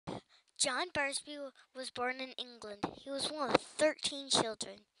John Barsby was born in England. He was one of 13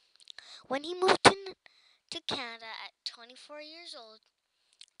 children. When he moved to Canada at 24 years old,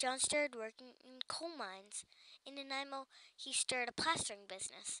 John started working in coal mines. In Nanaimo, he started a plastering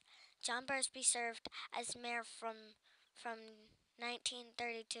business. John Barsby served as mayor from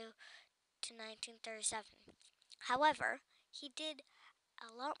 1932 to 1937. However, he did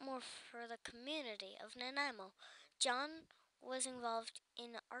a lot more for the community of Nanaimo. John was involved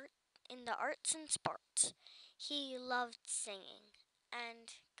in the arts and sports. He loved singing and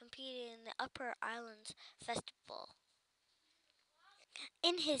competed in the Upper Islands Festival.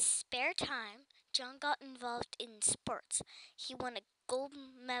 In his spare time, John got involved in sports. He won a gold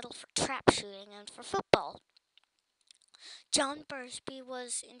medal for trap shooting and for football. John Barsby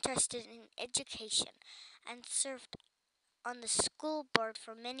was interested in education and served on the school board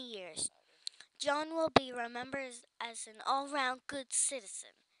for many years. John will be remembered as an all-round good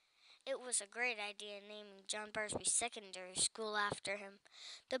citizen. It was a great idea naming John Barsby Secondary School after him.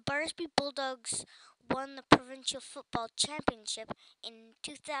 The Barsby Bulldogs won the provincial football championship in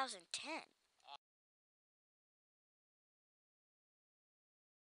 2010.